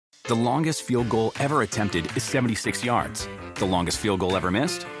The longest field goal ever attempted is 76 yards. The longest field goal ever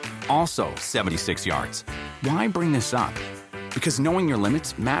missed? Also 76 yards. Why bring this up? Because knowing your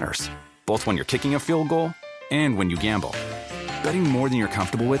limits matters, both when you're kicking a field goal and when you gamble. Betting more than you're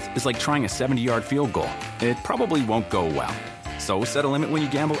comfortable with is like trying a 70-yard field goal. It probably won't go well. So set a limit when you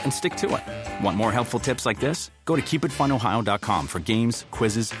gamble and stick to it. Want more helpful tips like this? Go to keepitfunohio.com for games,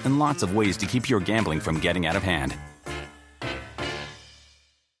 quizzes, and lots of ways to keep your gambling from getting out of hand.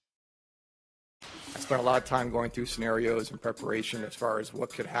 I spent a lot of time going through scenarios and preparation as far as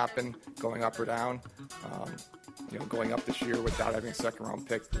what could happen going up or down. Going up this year without having a second-round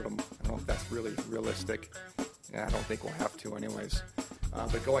pick, I don't know if that's really realistic. Yeah, I don't think we'll have to anyways.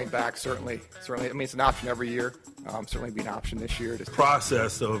 But going back, certainly, I mean, it's an option every year. Certainly be an option this year.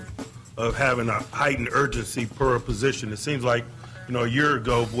 Process of having a heightened urgency per position. It seems like, a year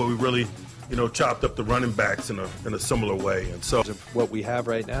ago, we really, chopped up the running backs in a similar way. And so what we have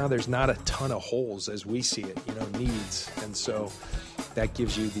right now, there's not a ton of holes as we see it, needs. And so that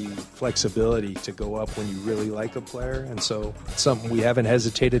gives you the flexibility to go up when you really like a player. And so it's something we haven't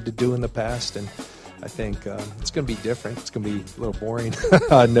hesitated to do in the past. And I think it's going to be different. It's going to be a little boring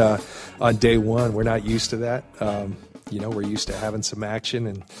on day one. We're not used to that. We're used to having some action,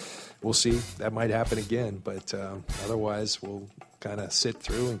 and we'll see. That might happen again. But otherwise, we'll kind of sit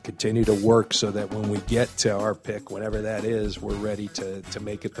through and continue to work so that when we get to our pick, whatever that is, we're ready to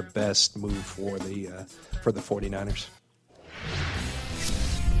make it the best move for the 49ers.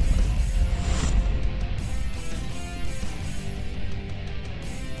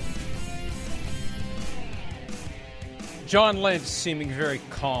 John Lynch seeming very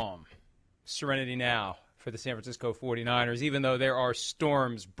calm. Serenity now for the San Francisco 49ers, even though there are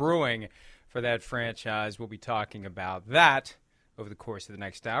storms brewing for that franchise. We'll be talking about that over the course of the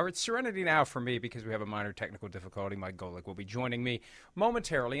next hour. It's serenity now for me because we have a minor technical difficulty. Mike Golick will be joining me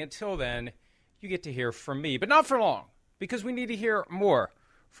momentarily. Until then, you get to hear from me, but not for long, because we need to hear more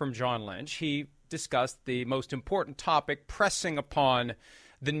from John Lynch. He discussed the most important topic pressing upon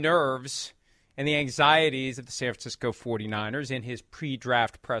the nerves and the anxieties of the San Francisco 49ers in his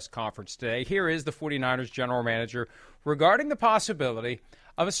pre-draft press conference today. Here is the 49ers general manager regarding the possibility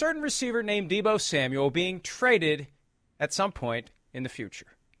of a certain receiver named Deebo Samuel being traded at some point in the future.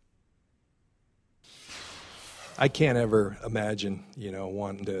 I can't ever imagine,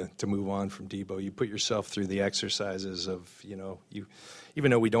 wanting to move on from Deebo. You put yourself through the exercises of, you,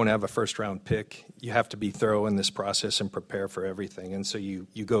 even though we don't have a first-round pick, you have to be thorough in this process and prepare for everything. And so you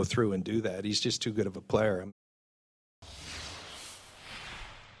go through and do that. He's just too good of a player.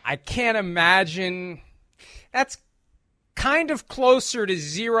 I can't imagine. That's kind of closer to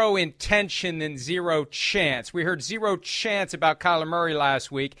zero intention than zero chance. We heard zero chance about Kyler Murray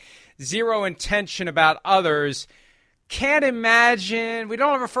last week, zero intention about others. Can't imagine. We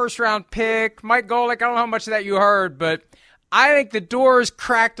don't have a first-round pick. Mike Golick, I don't know how much of that you heard, but I think the door is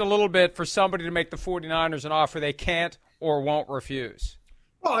cracked a little bit for somebody to make the 49ers an offer they can't or won't refuse.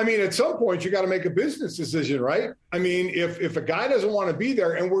 Well, I mean, at some point, you got to make a business decision, right? I mean, if a guy doesn't want to be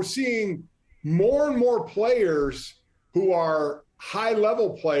there, and we're seeing more and more players who are high-level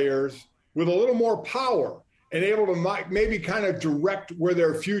players with a little more power and able to maybe kind of direct where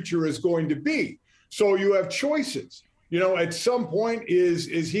their future is going to be. So you have choices. At some point,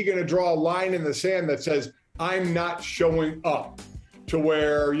 is he going to draw a line in the sand that says, I'm not showing up, to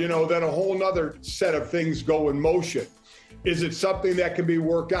where, then a whole nother set of things go in motion? Is it something that can be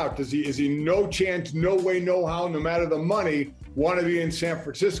worked out? Is he no chance, no way, no how, no matter the money, want to be in San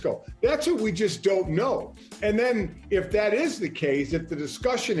Francisco? That's what we just don't know. And then if that is the case, if the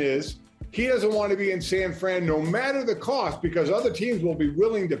discussion is he doesn't want to be in San Fran no matter the cost, because other teams will be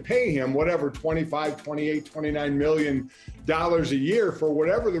willing to pay him whatever, $25, $28, $29 million a year for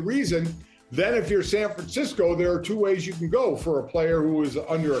whatever the reason, then if you're San Francisco, there are two ways you can go for a player who is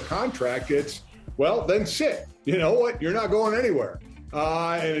under a contract. It's, well, then sit. You know what? You're not going anywhere.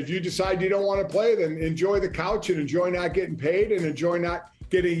 And if you decide you don't want to play, then enjoy the couch and enjoy not getting paid and enjoy not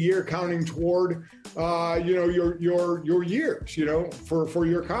getting a year counting toward, your years, for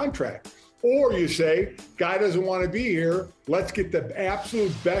your contract. Or you say, guy doesn't want to be here. Let's get the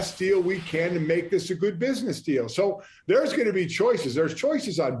absolute best deal we can to make this a good business deal. So there's going to be choices. There's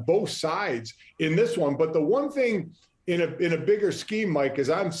choices on both sides in this one. But the one thing in a bigger scheme, Mike, as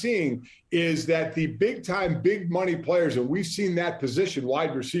I'm seeing, is that the big-time, big money players, and we've seen that position,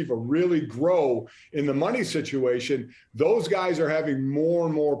 wide receiver, really grow in the money situation. Those guys are having more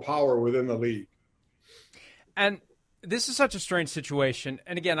and more power within the league. And this is such a strange situation.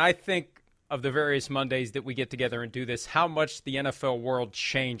 And again, I think of the various Mondays that we get together and do this, how much the NFL world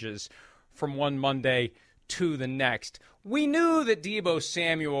changes from one Monday to the next. We knew that Deebo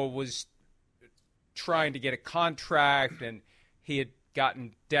Samuel was trying to get a contract and he had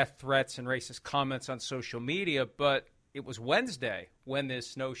gotten death threats and racist comments on social media, but it was Wednesday when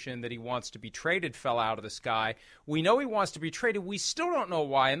this notion that he wants to be traded fell out of the sky. We know he wants to be traded. We still don't know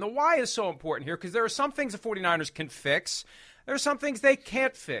why, and the why is so important here because there are some things the 49ers can fix. There are some things they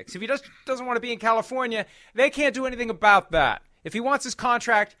can't fix. If he just doesn't want to be in California, they can't do anything about that. If he wants his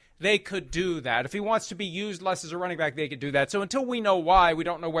contract, they could do that. If he wants to be used less as a running back, they could do that. So until we know why, we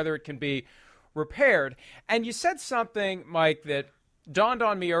don't know whether it can be repaired. And you said something, Mike, that dawned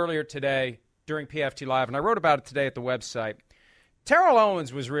on me earlier today during PFT Live, and I wrote about it today at the website. Terrell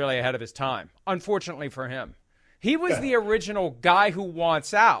Owens was really ahead of his time, unfortunately for him. He was the original guy who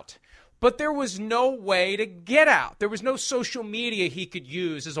wants out, but there was no way to get out. There was no social media he could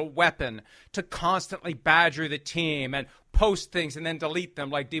use as a weapon to constantly badger the team and post things and then delete them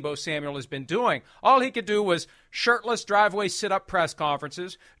like Deebo Samuel has been doing. All he could do was shirtless driveway sit-up press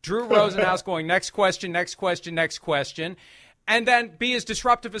conferences, Drew Rosenhaus going next question, next question, next question, and then be as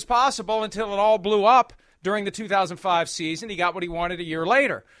disruptive as possible until it all blew up during the 2005 season. He got what he wanted a year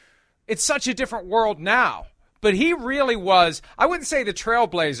later. It's such a different world now. But he really was, I wouldn't say the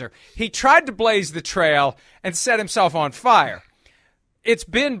trailblazer. He tried to blaze the trail and set himself on fire. It's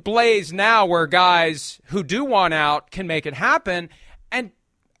been blazed now where guys who do want out can make it happen. And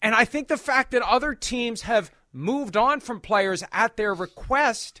I think the fact that other teams have moved on from players at their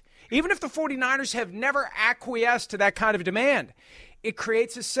request, even if the 49ers have never acquiesced to that kind of demand, it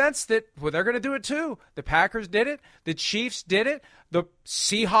creates a sense that, well, they're going to do it too. The Packers did it. The Chiefs did it. The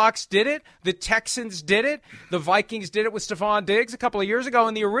Seahawks did it. The Texans did it. The Vikings did it with Stephon Diggs a couple of years ago.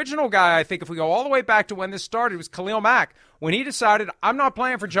 And the original guy, I think, if we go all the way back to when this started, was Khalil Mack. When he decided, I'm not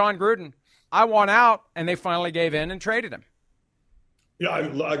playing for John Gruden, I want out, and they finally gave in and traded him. Yeah,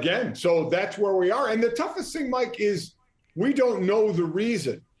 again, so that's where we are. And the toughest thing, Mike, is we don't know the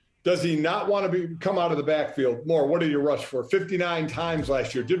reason. Does he not want to come out of the backfield more? What did he rush for? 59 times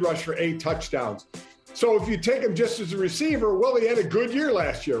last year. Did rush for 8 touchdowns. So if you take him just as a receiver, well, he had a good year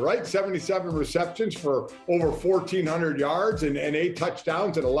last year, right? 77 receptions for over 1,400 yards and 8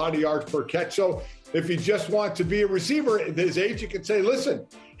 touchdowns and a lot of yards per catch. So if he just wants to be a receiver, his agent can say, listen,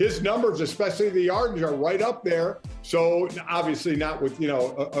 his numbers, especially the yardage, are right up there. So obviously not with,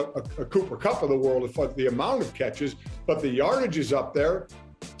 a Cooper Kupp of the world as far as the amount of catches, but the yardage is up there.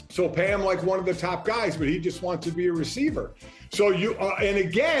 So pay him like one of the top guys, but he just wants to be a receiver. So and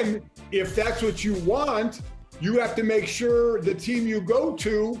again, if that's what you want, you have to make sure the team you go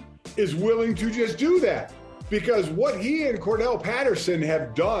to is willing to just do that. Because what he and Cordell Patterson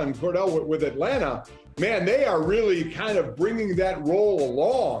have done, Cordell with Atlanta, man, they are really kind of bringing that role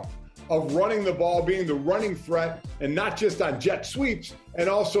along of running the ball, being the running threat, and not just on jet sweeps, and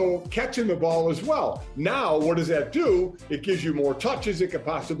also catching the ball as well. Now, what does that do? It gives you more touches. It could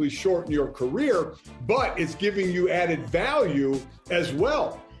possibly shorten your career, but it's giving you added value as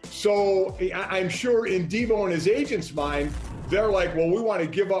well. So I'm sure in Deebo and his agent's mind, they're like, well, we want to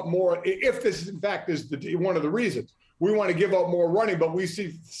give up more. If this, in fact, is one of the reasons. We want to give up more running, but we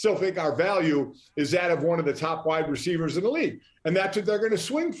still think our value is that of one of the top wide receivers in the league. And that's what they're going to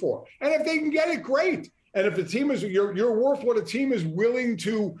swing for. And if they can get it, great. And if the team is, you're worth what a team is willing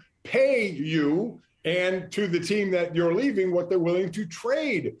to pay you, and to the team that you're leaving, what they're willing to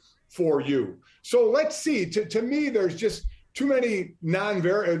trade for you. So let's see. To me, there's just too many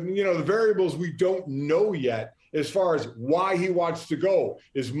the variables we don't know yet. As far as why he wants to go,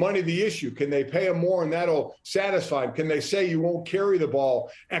 is money the issue? Can they pay him more and that'll satisfy him? Can they say you won't carry the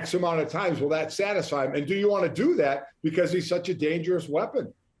ball X amount of times? Will that satisfy him? And do you want to do that because he's such a dangerous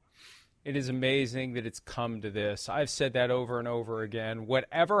weapon? It is amazing that it's come to this. I've said that over and over again.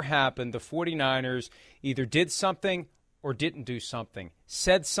 Whatever happened, the 49ers either did something or didn't do something,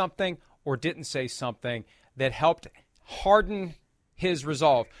 said something or didn't say something that helped harden his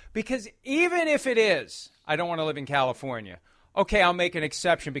resolve. Because even if it is, I don't want to live in California, okay, I'll make an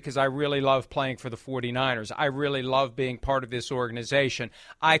exception because I really love playing for the 49ers. I really love being part of this organization.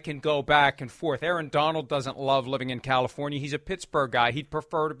 I can go back and forth. Aaron Donald doesn't love living in California. He's a Pittsburgh guy. He'd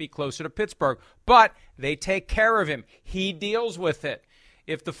prefer to be closer to Pittsburgh. But they take care of him. He deals with it.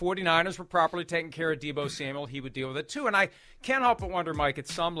 If the 49ers were properly taking care of Deebo Samuel, he would deal with it too. And I can't help but wonder, Mike, at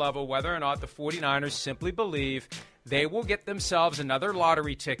some level, whether or not the 49ers simply believe they will get themselves another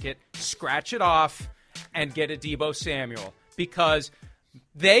lottery ticket, scratch it off, and get a Deebo Samuel. Because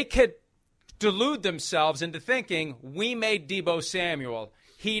they could delude themselves into thinking, we made Deebo Samuel.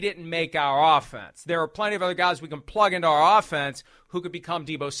 He didn't make our offense. There are plenty of other guys we can plug into our offense who could become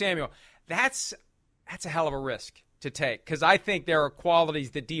Deebo Samuel. That's a hell of a risk. to take, because I think there are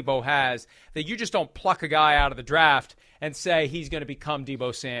qualities that Deebo has that you just don't pluck a guy out of the draft and say he's going to become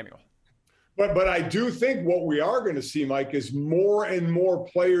Deebo Samuel. But I do think what we are going to see, Mike, is more and more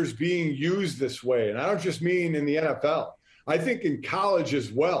players being used this way. And I don't just mean in the NFL. I think in college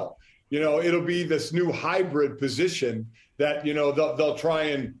as well. It'll be this new hybrid position that, they'll try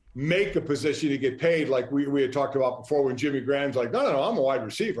and make a position to get paid, like we had talked about before when Jimmy Graham's like, no, I'm a wide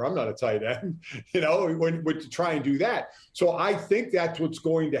receiver. I'm not a tight end, when to try and do that. So I think that's what's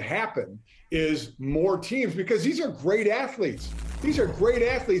going to happen is more teams, because these are great athletes. These are great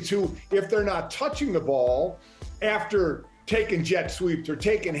athletes who, if they're not touching the ball after taking jet sweeps or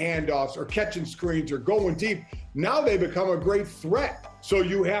taking handoffs or catching screens or going deep, now they become a great threat. So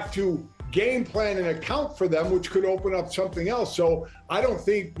you have to game plan and account for them, which could open up something else. So I don't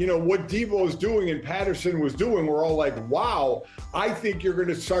think, what Deebo is doing and Patterson was doing, we're all like, wow. I think you're going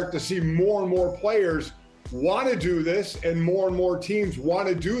to start to see more and more players want to do this, and more teams want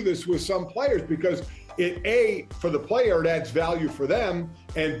to do this with some players, because A, for the player, it adds value for them,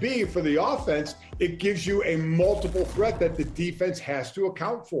 and B, for the offense, it gives you a multiple threat that the defense has to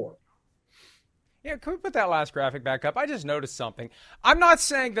account for. Yeah, can we put that last graphic back up? I just noticed something. I'm not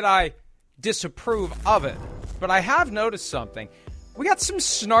saying that I disapprove of it, but I have noticed something. We got some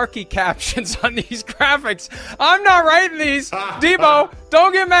snarky captions on these graphics. I'm not writing these. Deebo,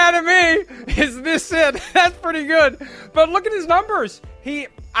 don't get mad at me. Is this it? That's pretty good. But look at his numbers.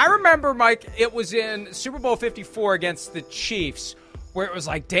 I remember, Mike, it was in Super Bowl 54 against the Chiefs, where it was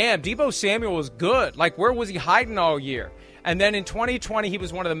like, damn, Deebo Samuel was good. Like, where was he hiding all year? And then in 2020, he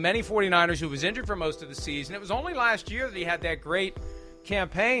was one of the many 49ers who was injured for most of the season. It was only last year that he had that great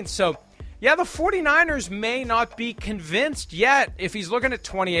campaign. So, yeah, the 49ers may not be convinced yet if he's looking at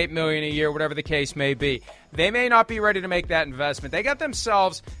 $28 million a year, whatever the case may be. They may not be ready to make that investment. They got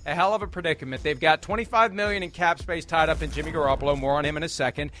themselves a hell of a predicament. They've got $25 million in cap space tied up in Jimmy Garoppolo. More on him in a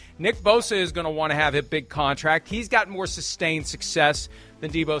second. Nick Bosa is going to want to have a big contract. He's got more sustained success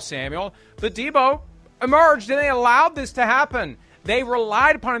than Deebo Samuel. But Deebo emerged, and they allowed this to happen. They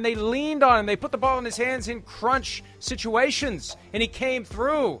relied upon him. They leaned on him. They put the ball in his hands in crunch situations, and he came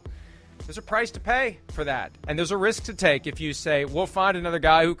through. There's a price to pay for that, and there's a risk to take if you say, we'll find another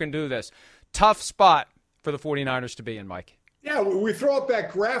guy who can do this. Tough spot for the 49ers to be in, Mike. Yeah, we throw up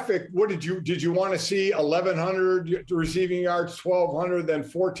that graphic. What did you want to see 1,100 receiving yards, 1,200, then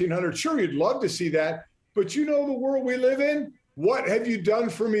 1,400? Sure, you'd love to see that, but the world we live in? What have you done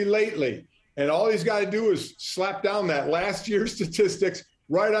for me lately? And all he's got to do is slap down that last year's statistics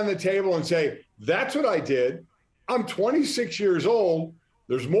right on the table and say, that's what I did. I'm 26 years old.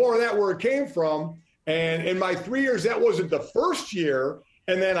 There's more of that where it came from. And in my 3 years, that wasn't the first year.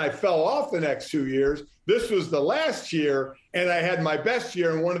 And then I fell off the next 2 years. This was the last year. And I had my best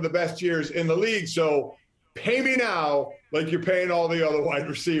year and one of the best years in the league. So pay me now like you're paying all the other wide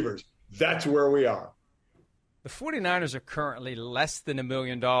receivers. That's where we are. The 49ers are currently less than $1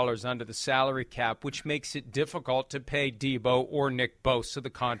 million under the salary cap, which makes it difficult to pay Deebo or Nick Bosa the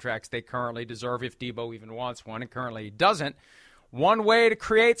contracts they currently deserve, if Deebo even wants one, and currently he doesn't. One way to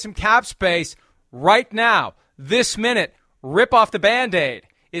create some cap space right now, this minute, rip off the Band-Aid,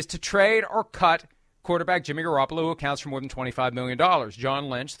 is to trade or cut quarterback Jimmy Garoppolo, who accounts for more than $25 million. John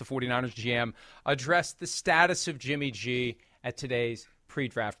Lynch, the 49ers GM, addressed the status of Jimmy G at today's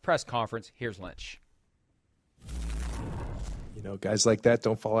pre-draft press conference. Here's Lynch. Guys like that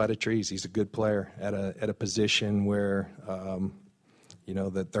don't fall out of trees. He's a good player at a position where,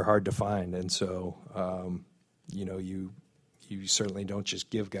 that they're hard to find. And so, you certainly don't just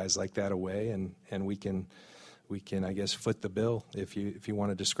give guys like that away, and we can, I guess, foot the bill if you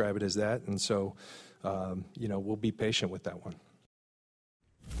want to describe it as that. And so, we'll be patient with that one.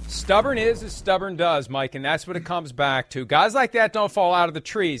 Stubborn is as stubborn does, Mike, and that's what it comes back to. Guys like that don't fall out of the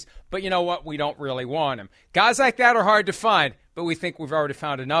trees, but you know what? We don't really want them. Guys like that are hard to find, but we think we've already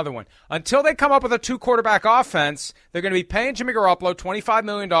found another one. Until they come up with a two-quarterback offense, they're going to be paying Jimmy Garoppolo $25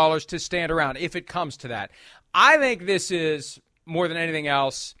 million to stand around, if it comes to that. I think this is, more than anything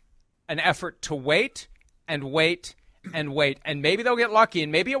else, an effort to wait and wait and wait. And maybe they'll get lucky,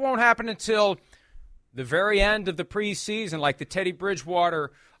 and maybe it won't happen until the very end of the preseason, like the Teddy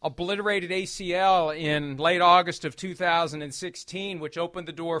Bridgewater obliterated ACL in late August of 2016, which opened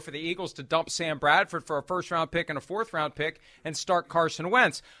the door for the Eagles to dump Sam Bradford for a first-round pick and a fourth-round pick and start Carson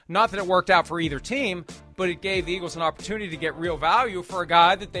Wentz. Not that it worked out for either team, but it gave the Eagles an opportunity to get real value for a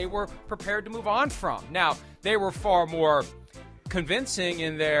guy that they were prepared to move on from. Now, they were far more convincing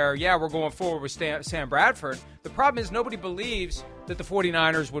in their, we're going forward with Sam Bradford. The problem is nobody believes that the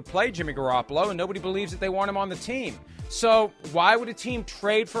 49ers would play Jimmy Garoppolo, and nobody believes that they want him on the team. So why would a team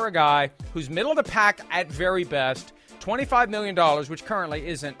trade for a guy who's middle of the pack at very best, $25 million, which currently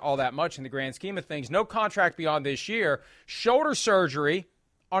isn't all that much in the grand scheme of things, no contract beyond this year, shoulder surgery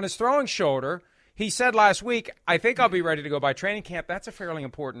on his throwing shoulder. He said last week, I think I'll be ready to go by training camp. That's a fairly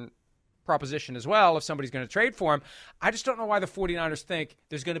important proposition as well if somebody's going to trade for him. I just don't know why the 49ers think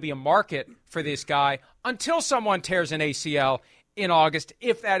there's going to be a market for this guy until someone tears an ACL in August,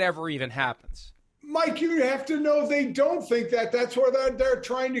 if that ever even happens. Mike, you have to know they don't think that. That's where they're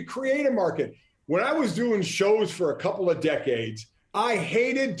trying to create a market. When I was doing shows for a couple of decades, I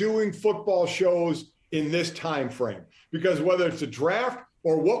hated doing football shows in this time frame because whether it's a draft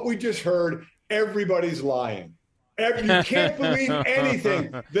or what we just heard, everybody's lying. You can't believe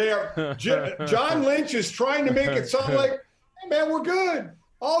anything. John Lynch is trying to make it sound like, hey, man, we're good.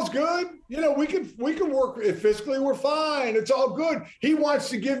 All's good. We can work fiscally. We're fine. It's all good. He wants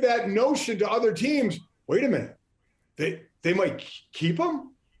to give that notion to other teams. Wait a minute. They might keep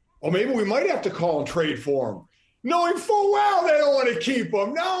him? Or maybe we might have to call and trade for him. Knowing full well they don't want to keep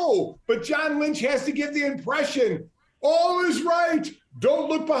him. No. But John Lynch has to give the impression all is right. Don't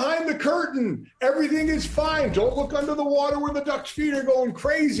look behind the curtain. Everything is fine. Don't look under the water where the ducks' feet are going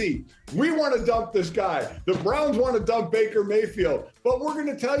crazy. We want to dump this guy. The Browns want to dump Baker Mayfield. But we're going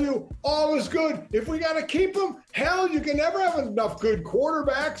to tell you all is good. If we got to keep him, hell, you can never have enough good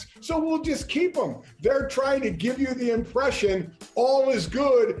quarterbacks, so we'll just keep him. They're trying to give you the impression all is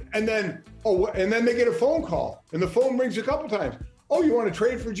good, and then they get a phone call, and the phone rings a couple times. Oh, you want to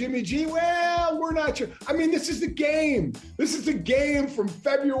trade for Jimmy G? Well, we're not sure. I mean, this is the game. This is the game from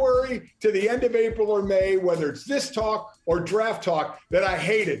February to the end of April or May, whether it's this talk or draft talk, that I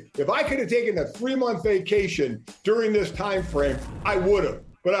hated. If I could have taken a 3-month vacation during this time frame, I would have.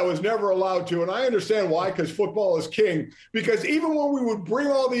 But I was never allowed to. And I understand why, because football is king. Because even when we would bring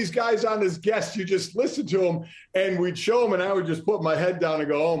all these guys on as guests, you just listen to them and we'd show them and I would just put my head down and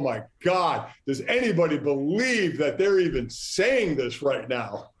go, oh my God, does anybody believe that they're even saying this right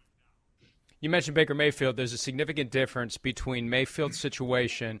now? You mentioned Baker Mayfield. There's a significant difference between Mayfield's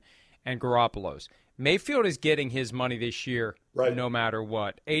situation and Garoppolo's. Mayfield is getting his money this year, right, no matter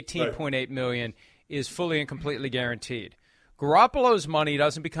what. $18.8 million is fully and completely guaranteed. Garoppolo's money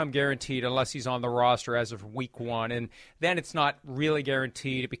doesn't become guaranteed unless he's on the roster as of week 1, and then it's not really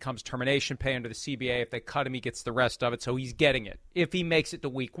guaranteed. It becomes termination pay under the CBA. If they cut him, he gets the rest of it, so he's getting it if he makes it to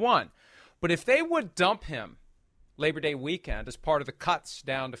week 1. But if they would dump him Labor Day weekend as part of the cuts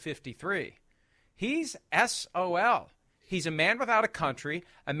down to 53, he's SOL. He's a man without a country,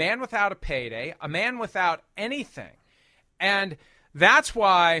 a man without a payday, a man without anything. And that's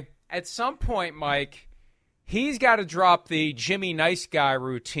why at some point, Mike, he's got to drop the Jimmy Nice Guy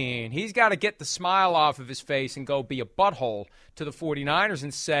routine. He's got to get the smile off of his face and go be a butthole to the 49ers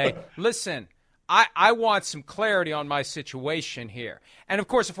and say, listen, I want some clarity on my situation here. And, of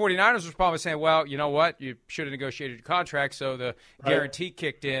course, the 49ers was probably saying, well, you know what? You should have negotiated your contract, so the guarantee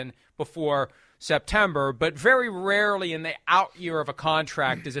kicked in before September. But very rarely in the out year of a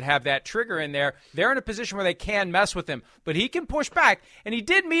contract does it have that trigger in there. They're in a position where they can mess with him. But he can push back. And he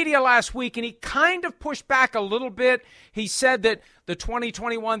did media last week, and he kind of pushed back a little bit. He said that the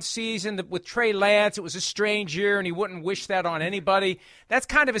 2021 season with Trey Lance, it was a strange year, and he wouldn't wish that on anybody. That's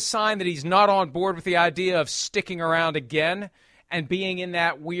kind of a sign that he's not on board with the idea of sticking around again and being in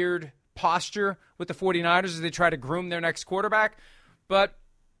that weird posture with the 49ers as they try to groom their next quarterback. But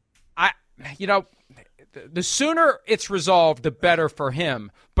the sooner it's resolved, the better for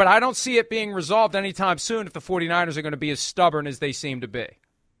him. But I don't see it being resolved anytime soon if the 49ers are going to be as stubborn as they seem to be.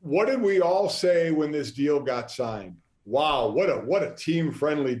 What did we all say when this deal got signed? Wow, what a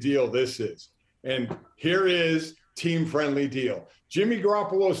team-friendly deal this is. And here is team-friendly deal. Jimmy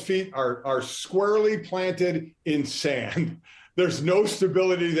Garoppolo's feet are squarely planted in sand. There's no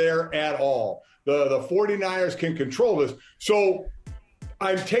stability there at all. The 49ers can control this. So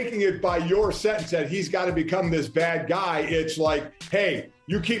I'm taking it by your sentence that he's got to become this bad guy. It's like, hey,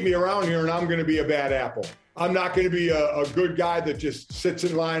 you keep me around here and I'm going to be a bad apple. I'm not going to be a good guy that just sits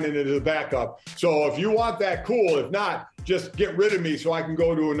in line and is a backup. So if you want that, cool. If not, just get rid of me so I can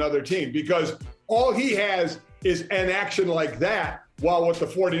go to another team. Because all he has is an action like that, while what the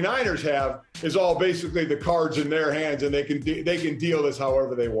 49ers have is all basically the cards in their hands, and they can deal this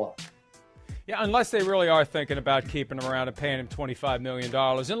however they want. Yeah, unless they really are thinking about keeping him around and paying him $25 million.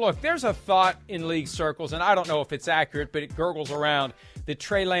 And look, there's a thought in league circles, and I don't know if it's accurate, but it gurgles around that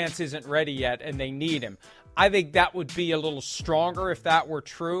Trey Lance isn't ready yet and they need him. I think that would be a little stronger if that were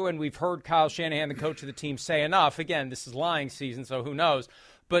true, and we've heard Kyle Shanahan, the coach of the team, say enough. Again, this is lying season, so who knows.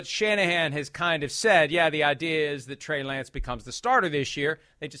 But Shanahan has kind of said, yeah, the idea is that Trey Lance becomes the starter this year.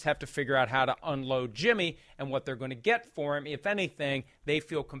 They just have to figure out how to unload Jimmy and what they're going to get for him. If anything, they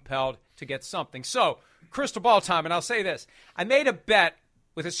feel compelled to get something. So, crystal ball time, and I'll say this. I made a bet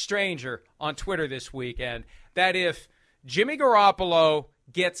with a stranger on Twitter this weekend that if Jimmy Garoppolo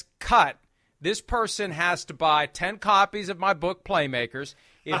gets cut, this person has to buy 10 copies of my book, Playmakers.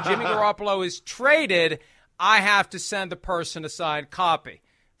 If Jimmy Garoppolo is traded, I have to send the person a signed copy.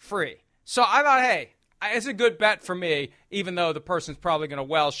 Free. So I thought, hey, it's a good bet for me, even though the person's probably going to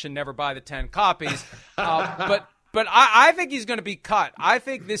Welsh and never buy the 10 copies. But I think he's going to be cut. I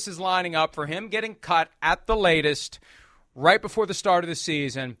think this is lining up for him getting cut at the latest right before the start of the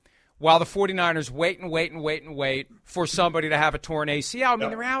season while the 49ers wait for somebody to have a torn ACL. I mean,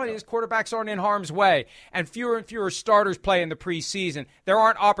 the reality is quarterbacks aren't in harm's way, and fewer starters play in the preseason. There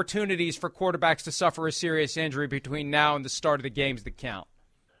aren't opportunities for quarterbacks to suffer a serious injury between now and the start of the games that count.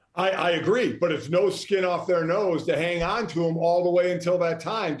 I agree, but it's no skin off their nose to hang on to him all the way until that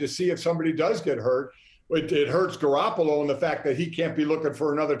time to see if somebody does get hurt. It hurts Garoppolo in the fact that he can't be looking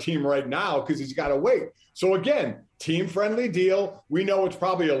for another team right now because he's got to wait. So again, team-friendly deal. We know it's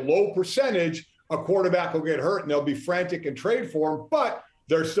probably a low percentage a quarterback will get hurt and they'll be frantic and trade for him, but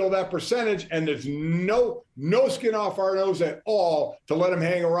there's still that percentage, and there's no skin off our nose at all to let him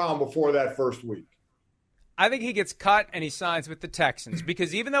hang around before that first week. I think he gets cut and he signs with the Texans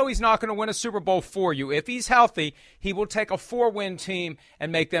because even though he's not going to win a Super Bowl for you, if he's healthy, he will take a 4-win team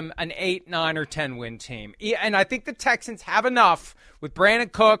and make them an 8, 9, or 10-win team. And I think the Texans have enough with Brandon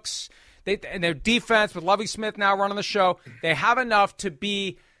Cooks and their defense with Lovie Smith now running the show. They have enough to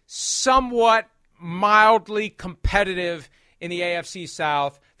be somewhat mildly competitive in the AFC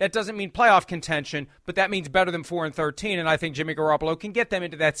South. That doesn't mean playoff contention, but that means better than 4-13, and I think Jimmy Garoppolo can get them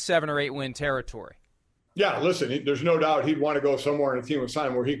into that 7 or 8-win territory. Yeah, listen, there's no doubt he'd want to go somewhere in a team with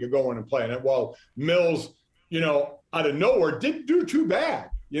Simon where he could go in and play. And while Mills, out of nowhere didn't do too bad,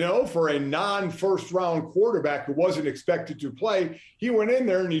 for a non-first round quarterback who wasn't expected to play, he went in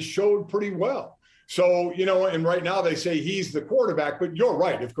there and he showed pretty well. So, and right now they say he's the quarterback, but you're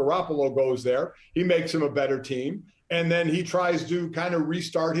right. If Garoppolo goes there, he makes him a better team. And then he tries to kind of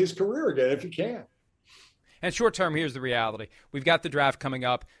restart his career again if he can. And short term, here's the reality. We've got the draft coming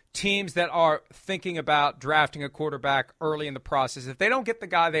up. Teams that are thinking about drafting a quarterback early in the process, if they don't get the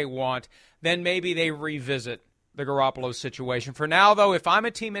guy they want, then maybe they revisit the Garoppolo situation. For now, though, if I'm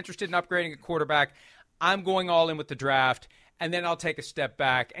a team interested in upgrading a quarterback, I'm going all in with the draft, and then I'll take a step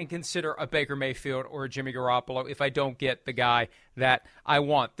back and consider a Baker Mayfield or a Jimmy Garoppolo if I don't get the guy that I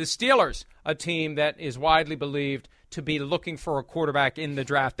want. The Steelers, a team that is widely believed to be looking for a quarterback in the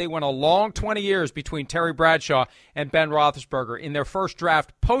draft. They went a long 20 years between Terry Bradshaw and Ben Roethlisberger. In their first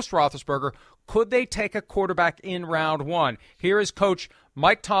draft post-Roethlisberger, could they take a quarterback in round 1? Here is Coach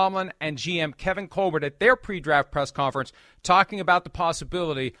Mike Tomlin and GM Kevin Colbert at their pre-draft press conference talking about the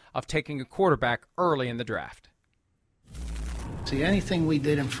possibility of taking a quarterback early in the draft. See, anything we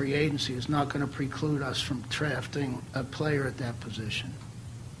did in free agency is not going to preclude us from drafting a player at that position.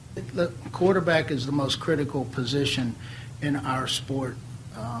 The quarterback is the most critical position in our sport,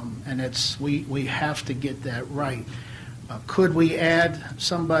 and we have to get that right. Could we add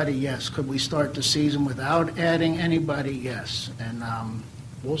somebody? Yes. Could we start the season without adding anybody? Yes. And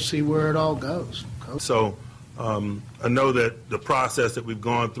we'll see where it all goes. So I know that the process that we've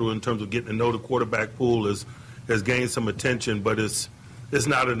gone through in terms of getting to know the quarterback pool has gained some attention, but it's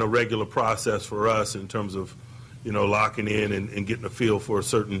not an irregular process for us in terms of locking in and getting a feel for a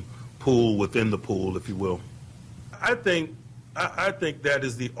certain pool within the pool, if you will. I think that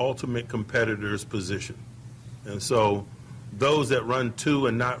is the ultimate competitor's position. And so those that run to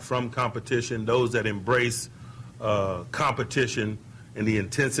and not from competition, those that embrace competition and the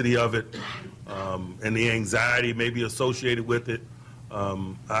intensity of it and the anxiety maybe associated with it,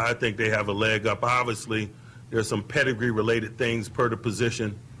 I think they have a leg up. Obviously, there's some pedigree-related things per the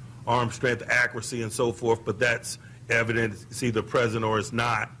position, arm strength, accuracy, and so forth, but that's evident. It's either present or it's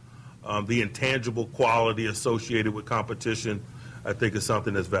not. The intangible quality associated with competition, I think, is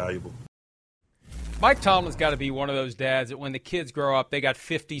something that's valuable. Mike Tomlin's got to be one of those dads that when the kids grow up, they got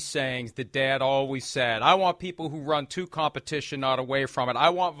 50 sayings that dad always said. I want people who run to competition, not away from it. I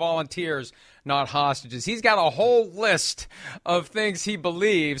want volunteers, not hostages. He's got a whole list of things he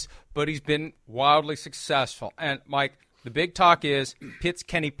believes, but he's been wildly successful. And, Mike, the big talk is Pitt's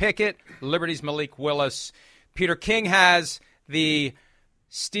Kenny Pickett, Liberty's Malik Willis. Peter King has the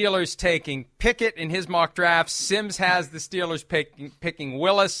Steelers taking Pickett in his mock draft. Sims has the Steelers picking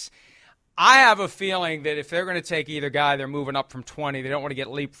Willis. I have a feeling that if they're going to take either guy, they're moving up from 20. They don't want to get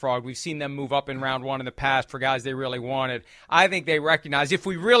leapfrogged. We've seen them move up in round one in the past for guys they really wanted. I think they recognize if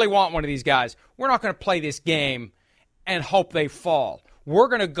we really want one of these guys, we're not going to play this game and hope they fall. We're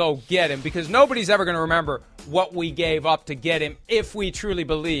going to go get him because nobody's ever going to remember what we gave up to get him if we truly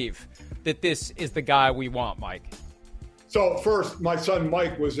believe that this is the guy we want, Mike. So first, my son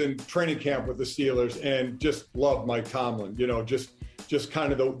Mike was in training camp with the Steelers and just loved Mike Tomlin, just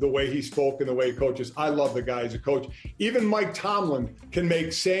kind of the way he spoke and the way he coaches. I love the guy as a coach. Even Mike Tomlin can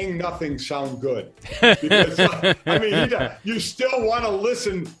make saying nothing sound good. Because, you still want to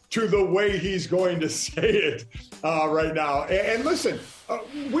listen to the way he's going to say it right now. And listen,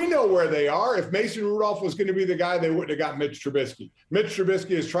 we know where they are. If Mason Rudolph was going to be the guy, they wouldn't have got Mitch Trubisky. Mitch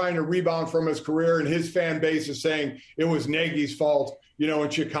Trubisky is trying to rebound from his career, and his fan base is saying it was Nagy's fault, in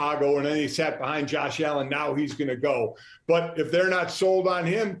Chicago, and then he sat behind Josh Allen. Now he's going to go. But if they're not sold on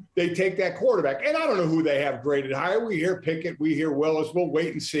him, they take that quarterback. And I don't know who they have graded higher. We hear Pickett, we hear Willis. We'll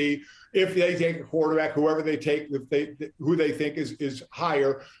wait and see if they take a quarterback, whoever they take, who they think is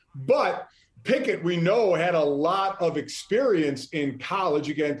higher. But Pickett, we know, had a lot of experience in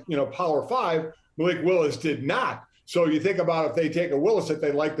college against, Power 5. Malik Willis did not. So you think about if they take a Willis, if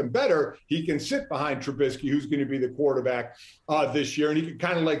they like them better, he can sit behind Trubisky, who's going to be the quarterback this year. And he can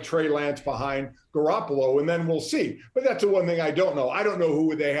kind of like Trey Lance behind Garoppolo, and then we'll see. But that's the one thing I don't know. I don't know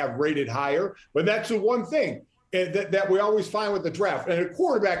who they have rated higher, but that's the one thing that we always find with the draft. And a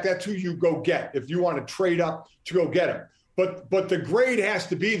quarterback, that's who you go get if you want to trade up to go get him. But the grade has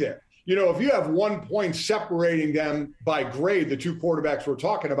to be there. If you have 1 point separating them by grade, the two quarterbacks we're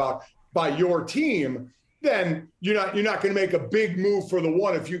talking about, by your team, then you're not going to make a big move for the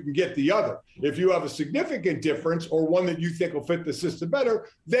one if you can get the other. If you have a significant difference or one that you think will fit the system better,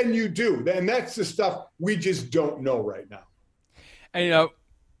 then you do. And that's the stuff we just don't know right now. And,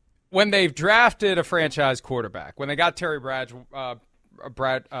 when they've drafted a franchise quarterback, when they got Terry Bradshaw,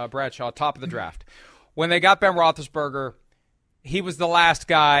 top of the draft, when they got Ben Roethlisberger, he was the last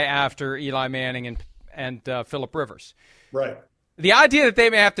guy after Eli Manning and Phillip Rivers. Right. The idea that they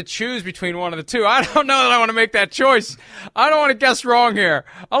may have to choose between one of the two, I don't know that I want to make that choice. I don't want to guess wrong here.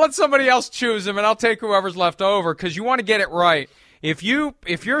 I'll let somebody else choose him, and I'll take whoever's left over because you want to get it right. If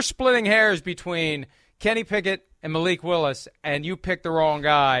you're splitting hairs between Kenny Pickett and Malik Willis and you pick the wrong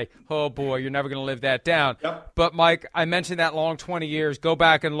guy, oh, boy, you're never going to live that down. Yep. But, Mike, I mentioned that long 20 years. Go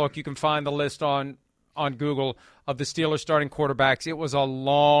back and look. You can find the list on Google of the Steelers starting quarterbacks. It was a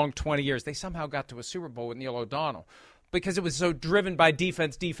long 20 years. They somehow got to a Super Bowl with Neil O'Donnell because it was so driven by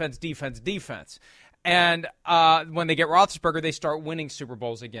defense. And when they get Roethlisberger, they start winning Super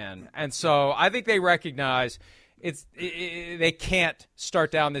Bowls again. And so I think they recognize they can't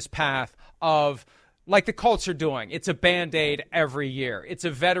start down this path of like the Colts are doing. It's a Band-Aid every year. It's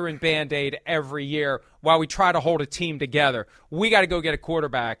a veteran Band-Aid every year while we try to hold a team together. We got to go get a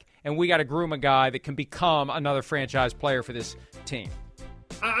quarterback, and we got to groom a guy that can become another franchise player for this team.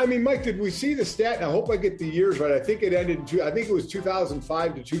 I mean, Mike, did we see the stat? And I hope I get the years right. I think it ended I think it was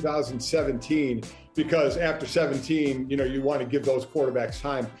 2005 to 2017, because after 17, you want to give those quarterbacks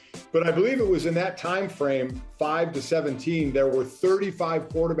time. But I believe it was in that time frame, 5 to 17, there were 35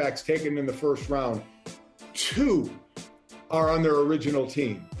 quarterbacks taken in the first round. 2 are on their original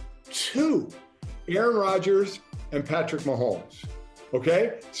team. 2, Aaron Rodgers and Patrick Mahomes.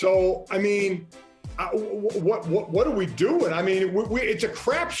 Okay? So, I mean, what are we doing? I mean, it's a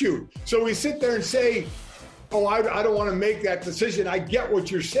crapshoot. So we sit there and say, oh, I don't want to make that decision. I get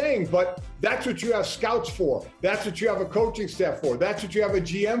what you're saying, but that's what you have scouts for. That's what you have a coaching staff for. That's what you have a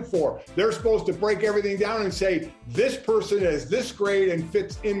GM for. They're supposed to break everything down and say, this person is this grade and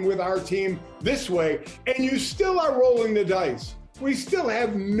fits in with our team this way. And you still are rolling the dice. We still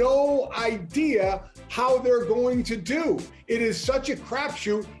have no idea how they're going to do. It is such a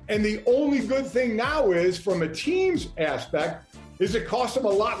crapshoot. And the only good thing now is, from a team's aspect, is it costs them a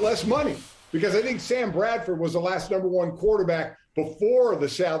lot less money. Because I think Sam Bradford was the last number one quarterback before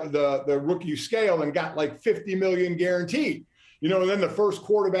the rookie scale and got like $50 million guaranteed. And then the first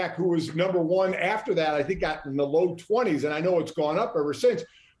quarterback who was number one after that, I think got in the low 20s. And I know it's gone up ever since.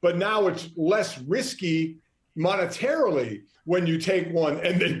 But now it's less risky monetarily when you take one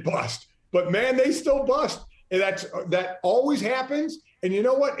and they bust. But, man, they still bust. And that always happens. And you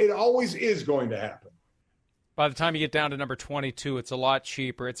know what? It always is going to happen. By the time you get down to number 22, it's a lot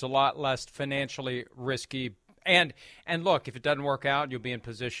cheaper. It's a lot less financially risky. And look, if it doesn't work out, you'll be in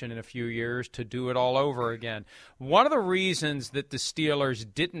position in a few years to do it all over again. One of the reasons that the Steelers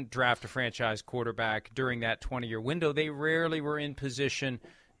didn't draft a franchise quarterback during that 20-year window, they rarely were in position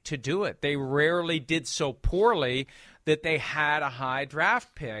to do it. They rarely did so poorly that they had a high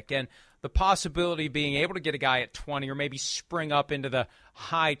draft pick. And the possibility of being able to get a guy at 20 or maybe spring up into the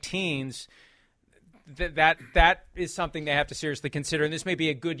high teens, that is something they have to seriously consider. And this may be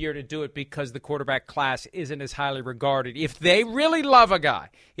a good year to do it because the quarterback class isn't as highly regarded. If they really love a guy,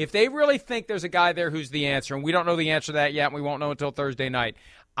 if they really think there's a guy there who's the answer, and we don't know the answer to that yet, and we won't know until Thursday night,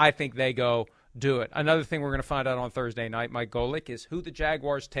 I think they go do it. Another thing we're going to find out on Thursday night, Mike Golic, is who the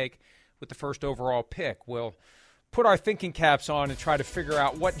Jaguars take with the first overall pick. We'll put our thinking caps on and try to figure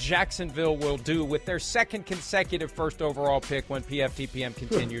out what Jacksonville will do with their second consecutive first overall pick when PFTPM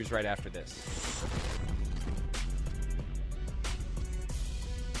continues right after this.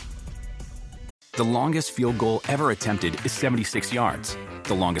 The longest field goal ever attempted is 76 yards.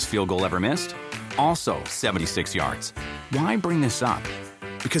 The longest field goal ever missed? Also 76 yards. Why bring this up?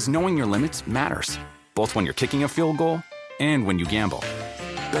 Because knowing your limits matters, both when you're kicking a field goal and when you gamble.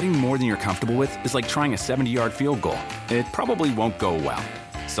 Betting more than you're comfortable with is like trying a 70-yard field goal. It probably won't go well.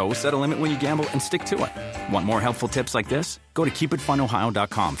 So set a limit when you gamble and stick to it. Want more helpful tips like this? Go to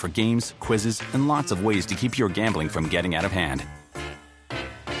keepitfunohio.com for games, quizzes, and lots of ways to keep your gambling from getting out of hand.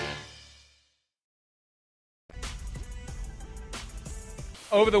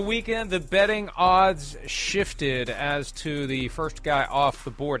 Over the weekend, the betting odds shifted as to the first guy off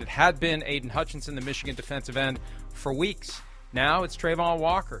the board. It had been Aiden Hutchinson, the Michigan defensive end, for weeks. Now it's Travon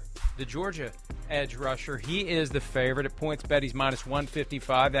Walker, the Georgia edge rusher. He is the favorite. At PointsBet, he's minus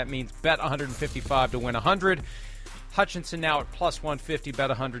 155. That means bet 155 to win 100. Hutchinson now at plus 150, bet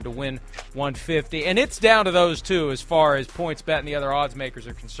 100 to win 150. And it's down to those two as far as PointsBet and the other odds makers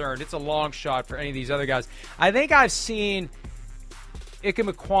are concerned. It's a long shot for any of these other guys. I think I've seen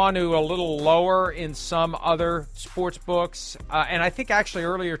Ikem Ekwonu a little lower in some other sports books. And I think actually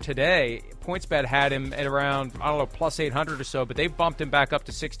earlier today, PointsBet had him at around, plus 800 or so, but they've bumped him back up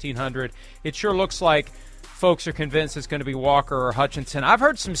to 1,600. It sure looks like folks are convinced it's going to be Walker or Hutchinson. I've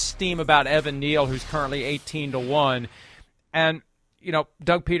heard some steam about Evan Neal, who's currently 18-1. And,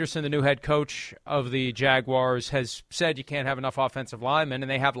 Doug Peterson, the new head coach of the Jaguars, has said you can't have enough offensive linemen, and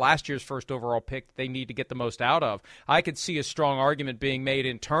they have last year's first overall pick they need to get the most out of. I could see a strong argument being made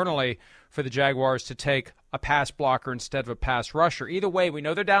internally for the Jaguars to take a pass blocker instead of a pass rusher. Either way, we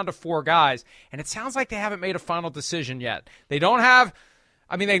know they're down to 4 guys, and it sounds like they haven't made a final decision yet. They don't have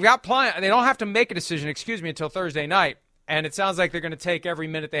they don't have to make a decision, until Thursday night, and it sounds like they're going to take every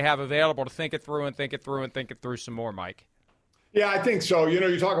minute they have available to think it through some more, Mike. Yeah, I think so.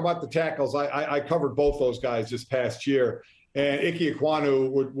 You talk about the tackles. I covered both those guys this past year. And Ikem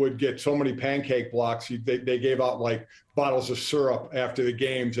Ekwonu would get so many pancake blocks. They gave out like bottles of syrup after the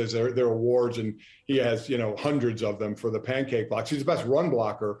games as their awards. And he has, hundreds of them for the pancake blocks. He's the best run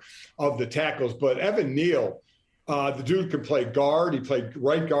blocker of the tackles. But Evan Neal, the dude can play guard. He played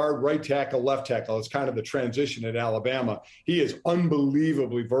right guard, right tackle, left tackle. It's kind of the transition at Alabama. He is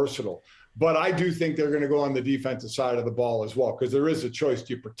unbelievably versatile. But I do think they're going to go on the defensive side of the ball as well, because there is a choice.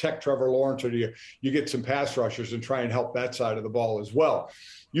 Do you protect Trevor Lawrence, or do you get some pass rushers and try and help that side of the ball as well?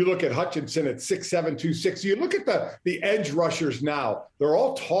 You look at Hutchinson at 6'7", 260. You look at the edge rushers now. They're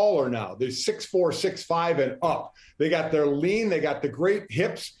all taller now. They're 6'4", 6'5", and up. They got their lean. They got the great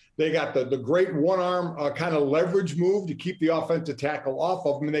hips. They got the great one-arm kind of leverage move to keep the offensive tackle off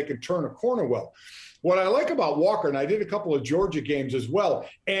of them, and they can turn a corner well. What I like about Walker, and I did a couple of Georgia games as well,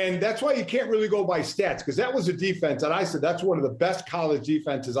 and that's why you can't really go by stats, because that was a defense, and I said that's one of the best college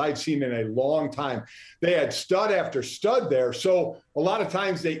defenses I've seen in a long time. They had stud after stud there, so a lot of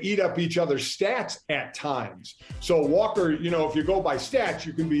times they eat up each other's stats at times. So Walker, if you go by stats,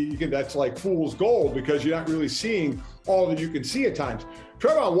 you can that's like fool's gold, because you're not really seeing all that you can see at times.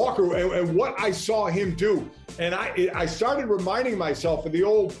 Travon Walker, and what I saw him do, and I started reminding myself of the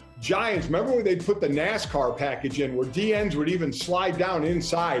old Giants. Remember when they'd put the NASCAR package in, where DNs would even slide down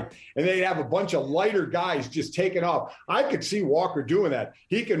inside, and they'd have a bunch of lighter guys just taking off? I could see Walker doing that.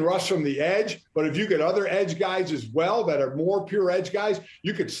 He can rush from the edge, but if you get other edge guys as well that are more pure edge guys,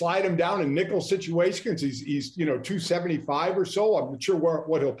 you could slide him down in nickel situations. He's 275 or so. I'm not sure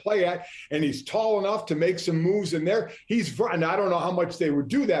what he'll play at, and he's tall enough to make some moves in there. And I don't know how much they would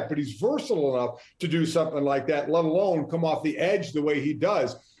do that, but he's versatile enough to do something like that, let alone come off the edge the way he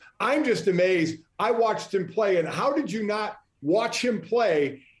does. I'm just amazed. I watched him play, and how did you not watch him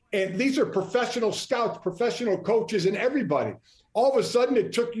play? And these are professional scouts, professional coaches, and everybody. All of a sudden,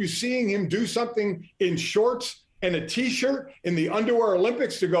 it took you seeing him do something in shorts and a T-shirt in the Underwear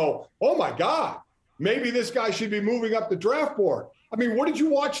Olympics to go, oh, my God, maybe this guy should be moving up the draft board. I mean, what did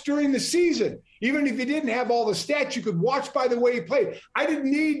you watch during the season? Even if you didn't have all the stats, you could watch by the way he played. I didn't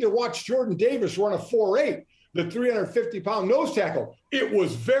need to watch Jordan Davis run a 4.8. The 350-pound nose tackle. It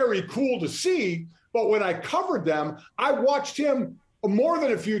was very cool to see, But when I covered them, I watched him more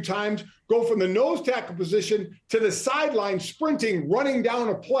than a few times go from the nose tackle position to the sideline, sprinting, running down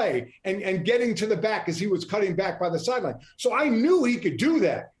a play and getting to the back as he was cutting back by the sideline. So I knew he could do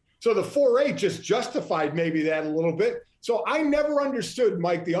that. So the 4.8 just justified maybe that a little bit. So I never understood,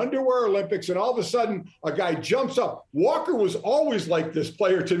 Mike, the underwear Olympics, and all of a sudden a guy jumps up. Walker was always like this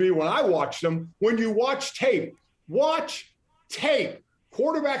player to me when I watched him. When you watch tape.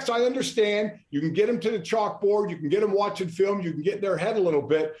 Quarterbacks, I understand. You can get them to the chalkboard. You can get them watching film. You can get in their head a little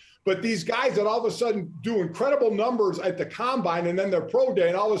bit. But these guys that all of a sudden do incredible numbers at the combine and then their pro day,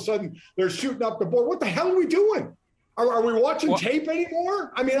 and all of a sudden they're shooting up the board. What the hell are we doing? Are we watching tape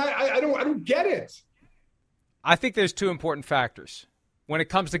anymore? I mean, I don't get it. I think there's two important factors when it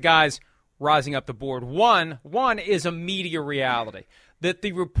comes to guys rising up the board. One is a media reality, that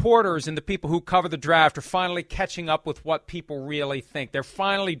the reporters and the people who cover the draft are finally catching up with what people really think. They're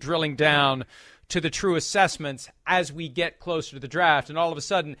finally drilling down to the true assessments as we get closer to the draft, and all of a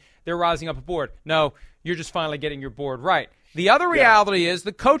sudden they're rising up a board. No, you're just finally getting your board right. The other reality is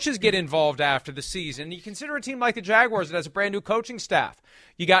the coaches get involved after the season. You consider a team like the Jaguars that has a brand-new coaching staff.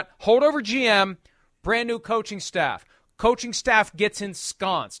 You got holdover GM, brand-new coaching staff. Coaching staff gets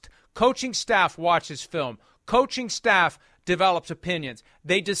ensconced. Coaching staff watches film. Coaching staff develops opinions.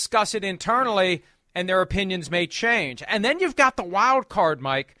 They discuss it internally, and their opinions may change. And then you've got the wild card,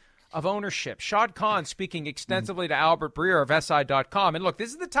 Mike, of ownership. Shad Khan speaking extensively to Albert Breer of SI.com. And look,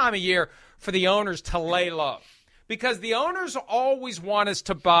 this is the time of year for the owners to lay low, because the owners always want us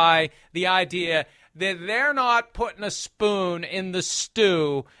to buy the idea that they're not putting a spoon in the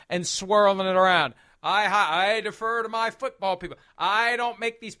stew and swirling it around. I defer to my football people. I don't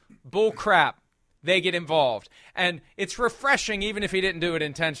make these bull crap. They get involved. And it's refreshing, even if he didn't do it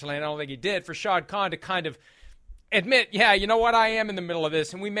intentionally, and I don't think he did, for Shad Khan to kind of admit, yeah, you know what, I am in the middle of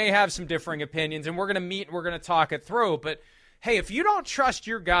this, and we may have some differing opinions, and we're going to meet and we're going to talk it through. But, hey, if you don't trust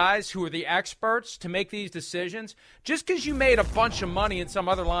your guys who are the experts to make these decisions, just because you made a bunch of money in some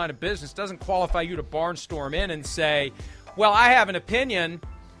other line of business doesn't qualify you to barnstorm in and say, well, I have an opinion.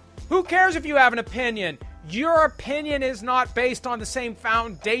 Who cares if you have an opinion? Your opinion is not based on the same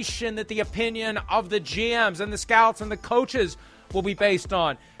foundation that the opinion of the GMs and the scouts and the coaches will be based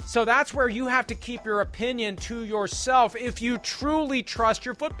on. So that's where you have to keep your opinion to yourself if you truly trust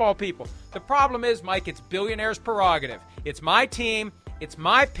your football people. The problem is, Mike, it's billionaires' prerogative. It's my team, it's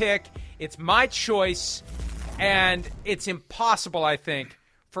my pick, it's my choice, and it's impossible, I think,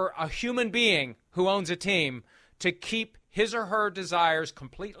 for a human being who owns a team to keep his or her desires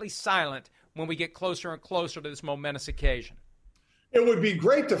completely silent when we get closer and closer to this momentous occasion. It would be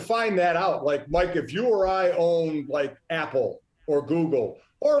great to find that out. Like, Mike, if you or I own like Apple or Google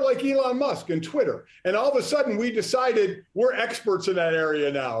or like Elon Musk and Twitter, and all of a sudden we decided we're experts in that area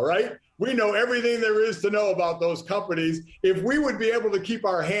now, right? We know everything there is to know about those companies. If we would be able to keep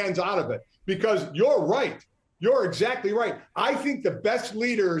our hands out of it, because you're right. You're exactly right. I think the best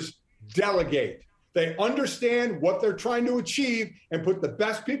leaders delegate. They understand what they're trying to achieve and put the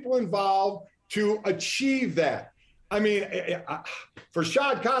best people involved to achieve that. I mean, for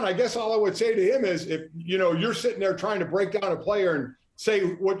Shad Khan, I guess all I would say to him is, if you're sitting there trying to break down a player and say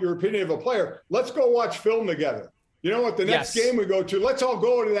what your opinion of a player, let's go watch film together. You know what? The next game we go to, let's all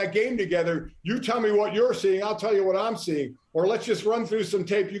go to that game together. You tell me what you're seeing. I'll tell you what I'm seeing. Or let's just run through some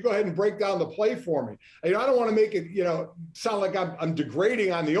tape. You go ahead and break down the play for me. I don't want to make it, sound like I'm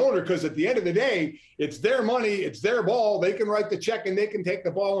degrading on the owner, because at the end of the day, it's their money, it's their ball. They can write the check and they can take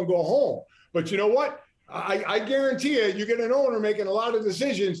the ball and go home. But you know what? I guarantee you get an owner making a lot of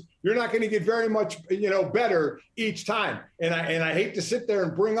decisions, you're not going to get very much, better each time. And I hate to sit there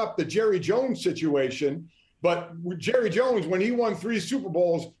and bring up the Jerry Jones situation, but with Jerry Jones, when he won 3 Super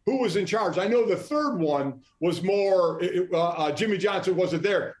Bowls, who was in charge? I know the third one was more, Jimmy Johnson wasn't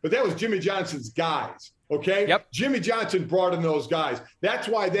there, but that was Jimmy Johnson's guys, okay? Yep. Jimmy Johnson brought in those guys. That's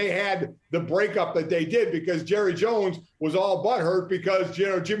why they had the breakup that they did, because Jerry Jones was all butthurt because,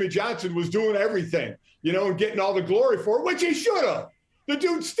 Jimmy Johnson was doing everything, and getting all the glory for it, which he should have. The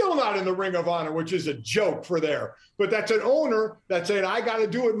dude's still not in the Ring of Honor, which is a joke for there. But that's an owner that's saying, I got to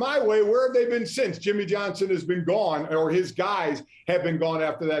do it my way. Where have they been since Jimmy Johnson has been gone, or his guys have been gone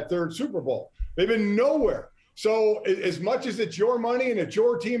after that 3rd Super Bowl? They've been nowhere. So as much as it's your money and it's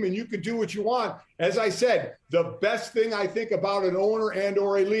your team and you can do what you want, as I said, the best thing I think about an owner and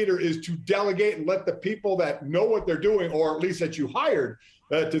or a leader is to delegate and let the people that know what they're doing, or at least that you hired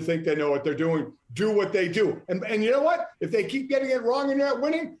to think they know what they're doing, do what they do. And you know what? If they keep getting it wrong and you're not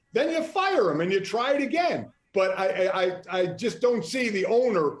winning, then you fire them and you try it again. But I just don't see the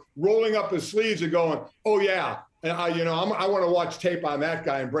owner rolling up his sleeves and going, oh, yeah, I want to watch tape on that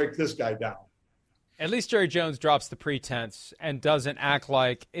guy and break this guy down. At least Jerry Jones drops the pretense and doesn't act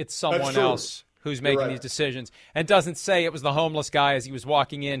like it's someone else who's making these decisions, and doesn't say it was the homeless guy as he was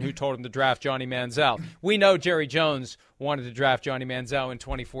walking in who told him to draft Johnny Manziel. We know Jerry Jones wanted to draft Johnny Manziel in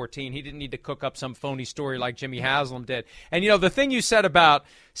 2014. He didn't need to cook up some phony story like Jimmy Haslam did. And, the thing you said about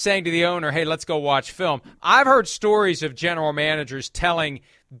saying to the owner, hey, let's go watch film, I've heard stories of general managers telling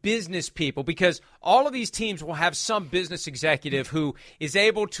business people, because all of these teams will have some business executive who is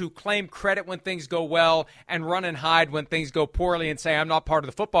able to claim credit when things go well and run and hide when things go poorly and say, I'm not part of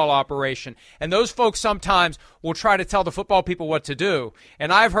the football operation. And those folks sometimes will try to tell the football people what to do.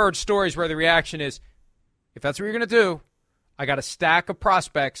 And I've heard stories where the reaction is, if that's what you're going to do, I got a stack of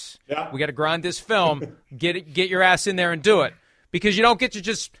prospects. Yeah. We got to grind this film. Get your ass in there and do it. Because you don't get to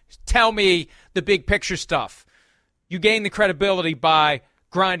just tell me the big picture stuff. You gain the credibility by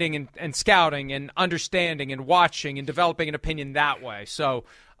grinding and scouting and understanding and watching and developing an opinion that way. So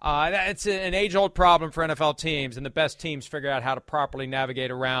it's an age-old problem for NFL teams, and the best teams figure out how to properly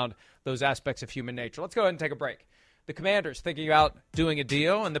navigate around those aspects of human nature. Let's go ahead and take a break. The Commanders thinking about doing a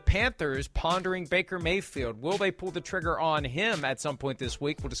deal, and the Panthers pondering Baker Mayfield. Will they pull the trigger on him at some point this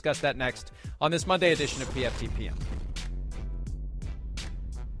week? We'll discuss that next on this Monday edition of PFTPM.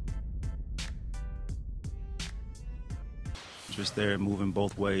 Just there moving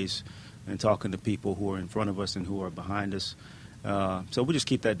both ways and talking to people who are in front of us and who are behind us. So we just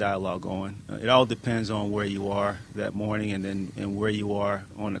keep that dialogue going. It all depends on where you are that morning and where you are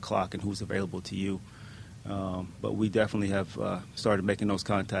on the clock and who's available to you. But we definitely have started making those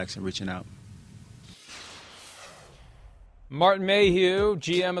contacts and reaching out. Martin Mayhew,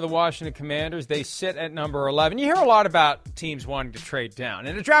 GM of the Washington Commanders, they sit at number 11. You hear a lot about teams wanting to trade down.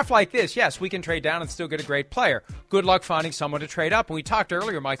 In a draft like this, yes, we can trade down and still get a great player. Good luck finding someone to trade up. And we talked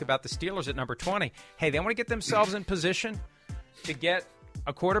earlier, Mike, about the Steelers at number 20. Hey, they want to get themselves in position to get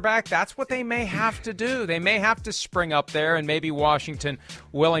a quarterback. That's what they may have to do. They may have to spring up there, and maybe Washington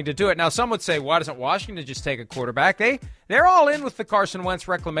willing to do it. Now, some would say, why doesn't Washington just take a quarterback? They're all in with the Carson Wentz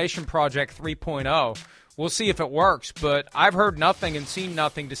Reclamation Project 3.0. We'll see if it works, but I've heard nothing and seen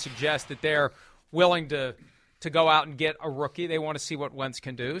nothing to suggest that they're willing to go out and get a rookie. They want to see what Wentz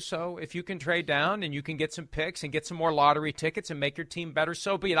can do. So if you can trade down and you can get some picks and get some more lottery tickets and make your team better,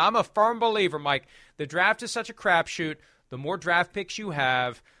 so be it. I'm a firm believer, Mike, the draft is such a crapshoot. The more draft picks you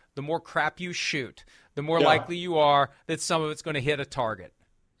have, the more crap you shoot, the more likely you are that some of it's going to hit a target.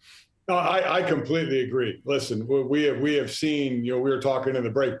 No, I completely agree. Listen, we have seen, we were talking in the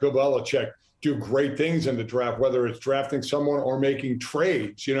break, Bill Belichick do great things in the draft, whether it's drafting someone or making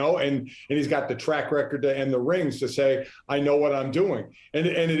trades, and he's got the track record and the rings to say, I know what I'm doing. And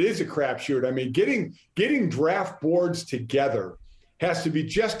it is a crapshoot. I mean, getting draft boards together has to be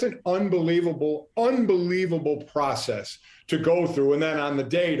just an unbelievable process to go through. And then on the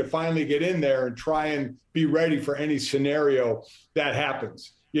day to finally get in there and try and be ready for any scenario that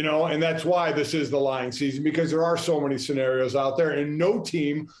happens. And that's why this is the lying season, because there are so many scenarios out there and no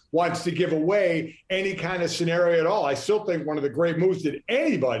team wants to give away any kind of scenario at all. I still think one of the great moves, did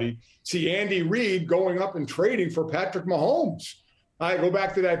anybody see Andy Reid going up and trading for Patrick Mahomes? I go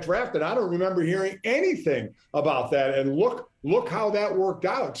back to that draft and I don't remember hearing anything about that. And look how that worked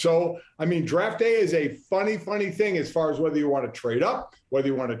out. So, I mean, draft day is a funny thing as far as whether you want to trade up, whether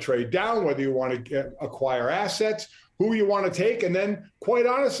you want to trade down, whether you want to acquire assets, who you want to take. And then, quite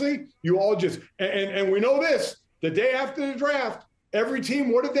honestly, you all just – and we know this, the day after the draft, every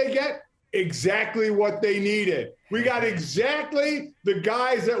team, what did they get? Exactly what they needed. We got exactly the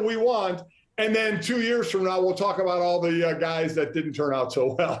guys that we want. And then 2 years from now, we'll talk about all the guys that didn't turn out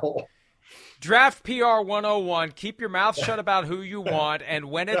so well. Draft PR 101. Keep your mouth shut about who you want. And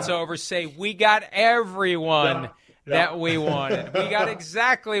when it's over, say, we got everyone that we wanted. We got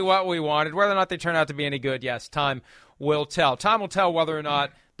exactly what we wanted. Whether or not they turn out to be any good, yes, time will tell. Time will tell whether or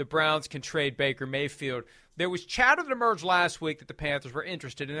not the Browns can trade Baker Mayfield. There was chatter that emerged last week that the Panthers were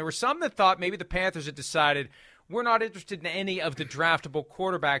interested, and there were some that thought maybe the Panthers had decided we're not interested in any of the draftable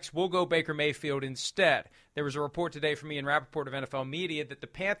quarterbacks. We'll go Baker Mayfield instead. There was a report today from Ian Rappaport of NFL Media that the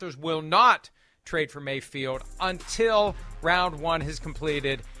Panthers will not trade for Mayfield until round one has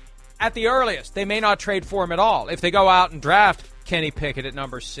completed. At the earliest, they may not trade for him at all. If they go out and draft Kenny Pickett at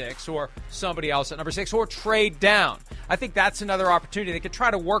number 6 or somebody else at number 6 or trade down, I think that's another opportunity. They could try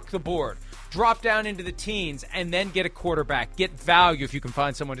to work the board, drop down into the teens, and then get a quarterback, get value if you can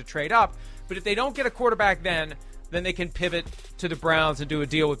find someone to trade up. But if they don't get a quarterback then they can pivot to the Browns and do a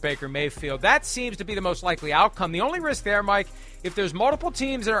deal with Baker Mayfield. That seems to be the most likely outcome. The only risk there, Mike, if there's multiple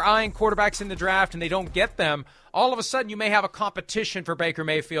teams that are eyeing quarterbacks in the draft and they don't get them, all of a sudden you may have a competition for Baker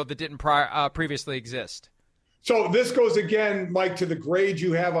Mayfield that didn't previously exist. So this goes again, Mike, to the grade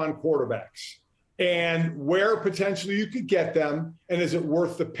you have on quarterbacks. and where potentially you could get them, and is it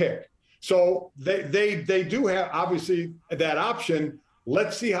worth the pick? So they do have, obviously, that option.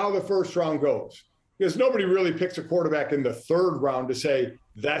 Let's see how the first round goes, because nobody really picks a quarterback in the third round to say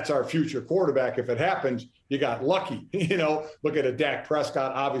that's our future quarterback. If it happens, you got lucky. Look at a Dak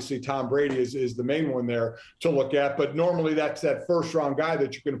Prescott. Obviously, Tom Brady is the main one there to look at. But normally that's that first round guy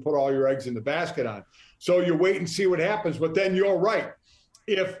that you're going to put all your eggs in the basket on. So you wait and see what happens. But then you're right.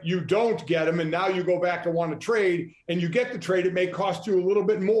 If you don't get him and now you go back and want to trade and you get the trade, it may cost you a little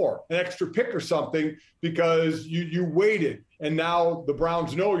bit more, an extra pick or something, because you waited. And now the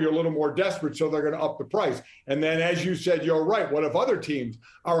Browns know you're a little more desperate, so they're going to up the price. And then, as you said, you're right. What if other teams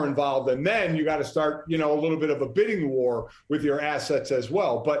are involved? And then you got to start, a little bit of a bidding war with your assets as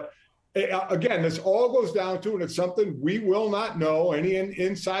well. But again, this all goes down to, and it's something we will not know, any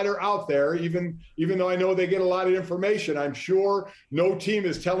insider out there, even though I know they get a lot of information. I'm sure no team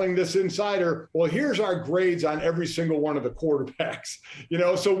is telling this insider, well, here's our grades on every single one of the quarterbacks.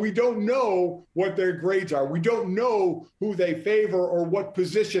 So we don't know what their grades are. We don't know who they favor or what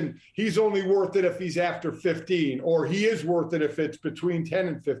position. He's only worth it if he's after 15, or he is worth it if it's between 10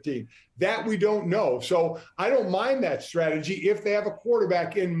 and 15. That we don't know. So I don't mind that strategy if they have a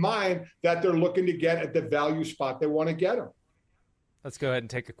quarterback in mind that they're looking to get at the value spot they want to get him. Let's go ahead and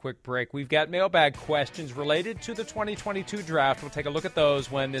take a quick break. We've got mailbag questions related to the 2022 draft. We'll take a look at those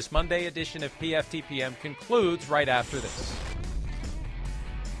when this Monday edition of PFTPM concludes right after this.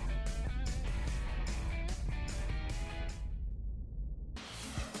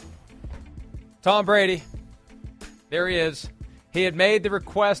 Tom Brady. There he is. He had made the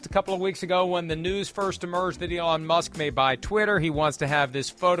request a couple of weeks ago when the news first emerged that Elon Musk may buy Twitter. He wants to have this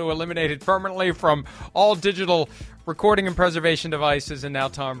photo eliminated permanently from all digital recording and preservation devices. And now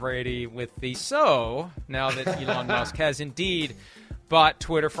Tom Brady with the now that Elon Musk has indeed bought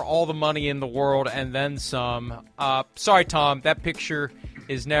Twitter for all the money in the world and then some. Sorry, Tom, that picture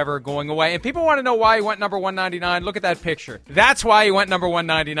is never going away. And people want to know why he went number 199. Look at that picture. That's why he went number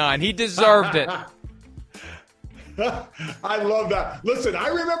 199. He deserved it. I love that. Listen, I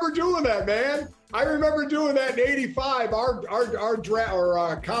remember doing that, man. I remember doing that in '85.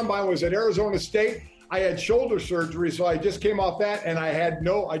 Our combine was at Arizona State. I had shoulder surgery, so I just came off that, and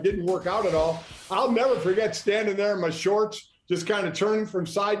I didn't work out at all. I'll never forget standing there in my shorts, just kind of turning from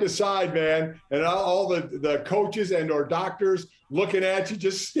side to side, man, and all the coaches and or doctors looking at you,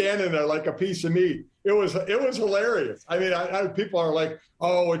 just standing there like a piece of meat. It was hilarious. I mean, people are like,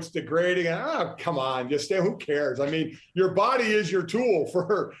 oh, it's degrading. Oh, come on, just stand. Who cares? I mean, your body is your tool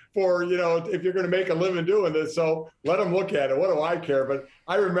for if you're going to make a living doing this. So let them look at it. What do I care? But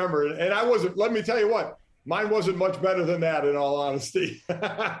I remember it, and I wasn't. Let me tell you what. Mine wasn't much better than that, in all honesty.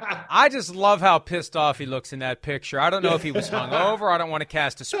 I just love how pissed off he looks in that picture. I don't know if he was hungover. I don't want to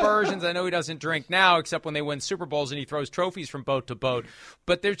cast aspersions. I know he doesn't drink now, except when they win Super Bowls and he throws trophies from boat to boat.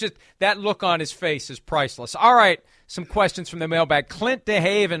 But there's just that look on his face is priceless. All right, some questions from the mailbag. Clint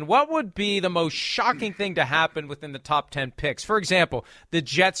DeHaven, what would be the most shocking thing to happen within the top 10 picks? For example, the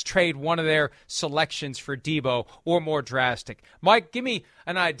Jets trade one of their selections for Debo, or more drastic. Mike, give me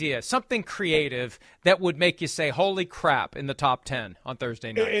an idea, something creative that would make you say, holy crap, in the top 10 on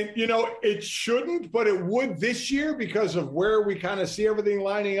Thursday night. And it shouldn't, but it would this year because of where we kind of see everything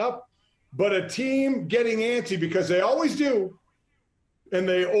lining up. But a team getting antsy, because they always do, and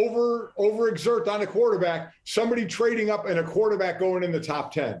they overexert on a quarterback, somebody trading up and a quarterback going in the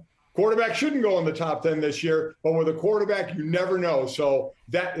top 10. Quarterback shouldn't go in the top 10 this year, but with a quarterback, you never know. So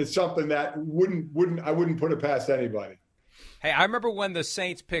that is something that I wouldn't put it past anybody. Hey, I remember when the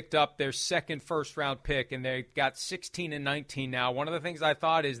Saints picked up their second first-round pick, and they got 16 and 19 now. One of the things I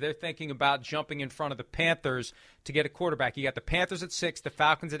thought is they're thinking about jumping in front of the Panthers to get a quarterback. You got the Panthers at 6, the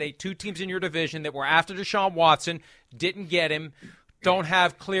Falcons at 8, two teams in your division that were after Deshaun Watson, didn't get him, don't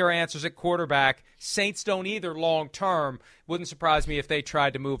have clear answers at quarterback. Saints don't either long-term. Wouldn't surprise me if they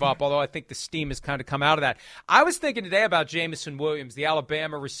tried to move up, although I think the steam has kind of come out of that. I was thinking today about Jameson Williams, the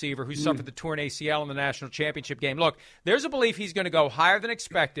Alabama receiver who suffered the torn ACL in the national championship game. Look, there's a belief he's going to go higher than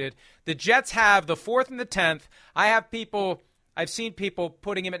expected. The Jets have the 4th and the 10th. I've seen people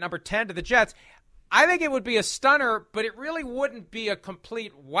putting him at number 10 to the Jets. I think it would be a stunner, but it really wouldn't be a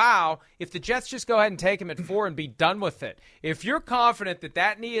complete wow if the Jets just go ahead and take him at 4 and be done with it. If you're confident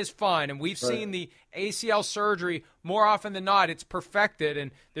that knee is fine, and we've seen the ACL surgery more often than not, it's perfected,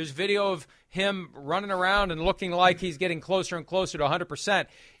 and there's video of him running around and looking like he's getting closer and closer to 100%.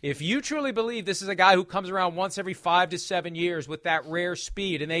 If you truly believe this is a guy who comes around once every 5 to 7 years with that rare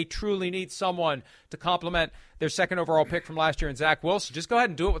speed, and they truly need someone to complement their second overall pick from last year in Zach Wilson, just go ahead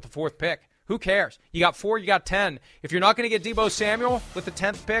and do it with the 4th pick. Who cares? You got 4, you got 10. If you're not going to get Deebo Samuel with the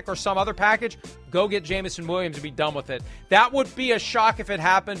 10th pick or some other package, go get Jameson Williams and be done with it. That would be a shock if it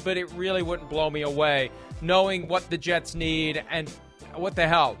happened, but it really wouldn't blow me away, knowing what the Jets need and what the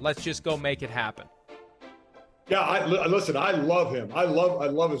hell. Let's just go make it happen. Yeah, listen, I love him. I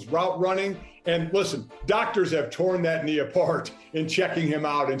love his route running. And listen, doctors have torn that knee apart in checking him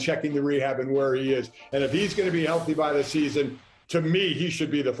out and checking the rehab and where he is. And if he's going to be healthy by the season, to me, he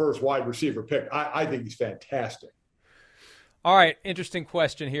should be the first wide receiver pick. I think he's fantastic. All right, interesting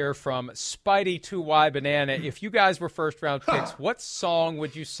question here from Spidey2Y Banana. If you guys were first-round picks, what song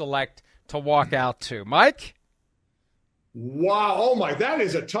would you select to walk out to? Mike? Wow. Oh, my. That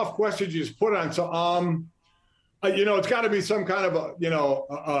is a tough question you just put on. So, it's got to be some kind of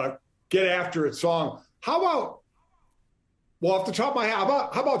a get after it song. How about, off the top of my head, how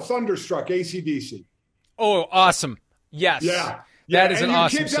about Thunderstruck, AC/DC? Oh, awesome. Yes. Yeah. That is an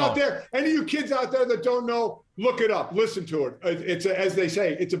awesome kids song. Any of you kids out there that don't know, look it up. Listen to it. It's as they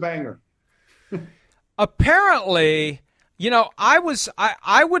say, it's a banger. Apparently, I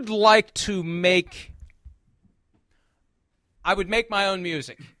would like to make my own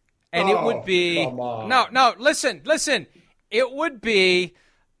music. And it would be no. Listen. It would be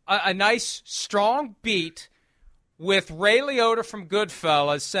a nice, strong beat with Ray Liotta from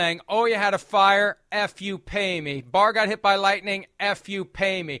Goodfellas saying, "Oh, you had a fire, F you, pay me. Barr got hit by lightning, F you,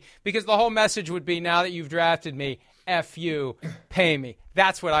 pay me." Because the whole message would be, now that you've drafted me, F you, pay me.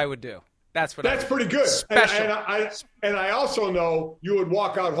 That's what I would do. That's pretty good. Special. And I also know you would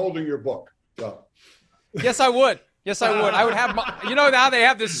walk out holding your book. So. Yes, I would. Yes, I would. I would have now they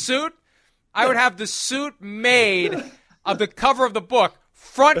have this suit. I would have the suit made of the cover of the book.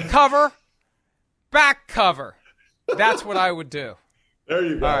 Front cover, back cover. That's what I would do. There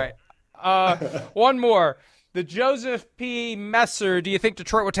you go. All right. One more. The Joseph P. Messer, do you think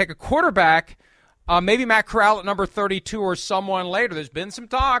Detroit would take a quarterback? Maybe Matt Corral at number 32 or someone later. There's been some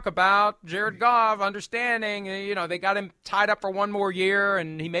talk about Jared Goff understanding, they got him tied up for one more year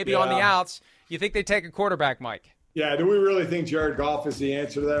and he may be on the outs. You think they take a quarterback, Mike? Yeah, do we really think Jared Goff is the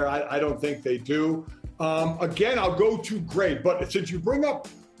answer there? I don't think they do. Again, I'll go to grade, but since you bring up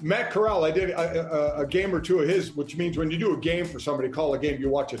Matt Corral, I did a game or two of his, which means when you do a game for somebody, call a game, you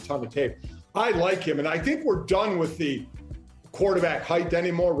watch a ton of tape. I like him, and I think we're done with the quarterback height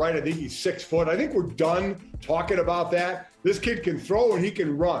anymore, right? I think he's 6 foot. I think we're done talking about that. This kid can throw and he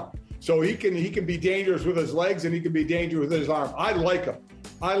can run. So he can be dangerous with his legs and he can be dangerous with his arm. I like him.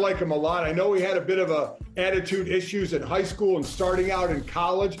 I like him a lot. I know he had a bit of a attitude issues in high school and starting out in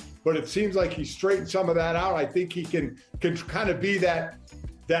college, but it seems like he straightened some of that out. I think he can kind of be that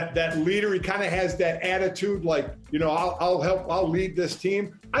leader. He kind of has that attitude, like, I'll help, I'll lead this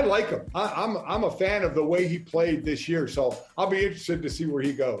team. I like him. I'm a fan of the way he played this year, so I'll be interested to see where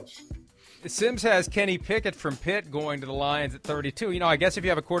he goes. Sims has Kenny Pickett from Pitt going to the Lions at 32. I guess if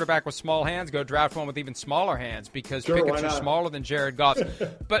you have a quarterback with small hands, go draft one with even smaller hands because Pickett's are smaller than Jared Goff.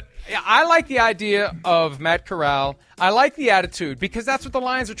 But I like the idea of Matt Corral. I like the attitude because that's what the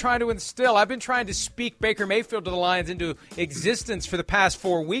Lions are trying to instill. I've been trying to speak Baker Mayfield to the Lions into existence for the past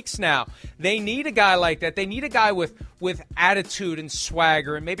 4 weeks now. They need a guy like that. They need a guy with attitude and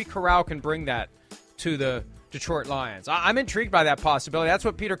swagger, and maybe Corral can bring that to the Detroit Lions. I'm intrigued by that possibility. That's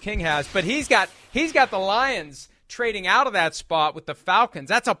what Peter King has, but he's got the Lions trading out of that spot with the Falcons.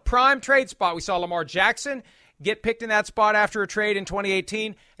 That's a prime trade spot. We saw Lamar Jackson get picked in that spot after a trade in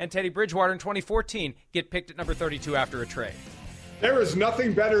 2018, and Teddy Bridgewater in 2014 get picked at number 32 after a trade. There is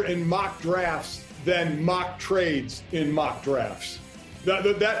nothing better in mock drafts than mock trades in mock drafts.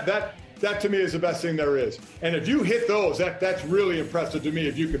 That to me is the best thing there is. And if you hit those, that's really impressive to me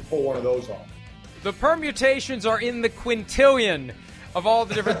if you could pull one of those off. The permutations are in the quintillion of all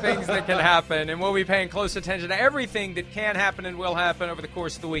the different things that can happen, and we'll be paying close attention to everything that can happen and will happen over the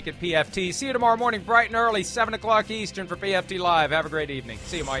course of the week at PFT. See you tomorrow morning, bright and early, 7 o'clock Eastern for PFT Live. Have a great evening.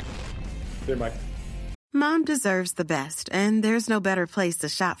 See you, Mike. See you, Mike. Mom deserves the best, and there's no better place to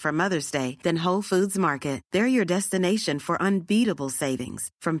shop for Mother's Day than Whole Foods Market. They're your destination for unbeatable savings,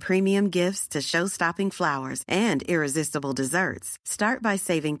 from premium gifts to show-stopping flowers and irresistible desserts. Start by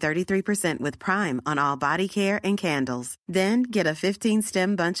saving 33% with Prime on all body care and candles. Then get a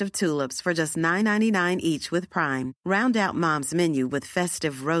 15-stem bunch of tulips for just $9.99 each with Prime. Round out Mom's menu with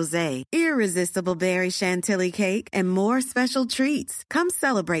festive rosé, irresistible berry chantilly cake, and more special treats. Come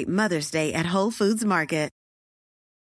celebrate Mother's Day at Whole Foods Market.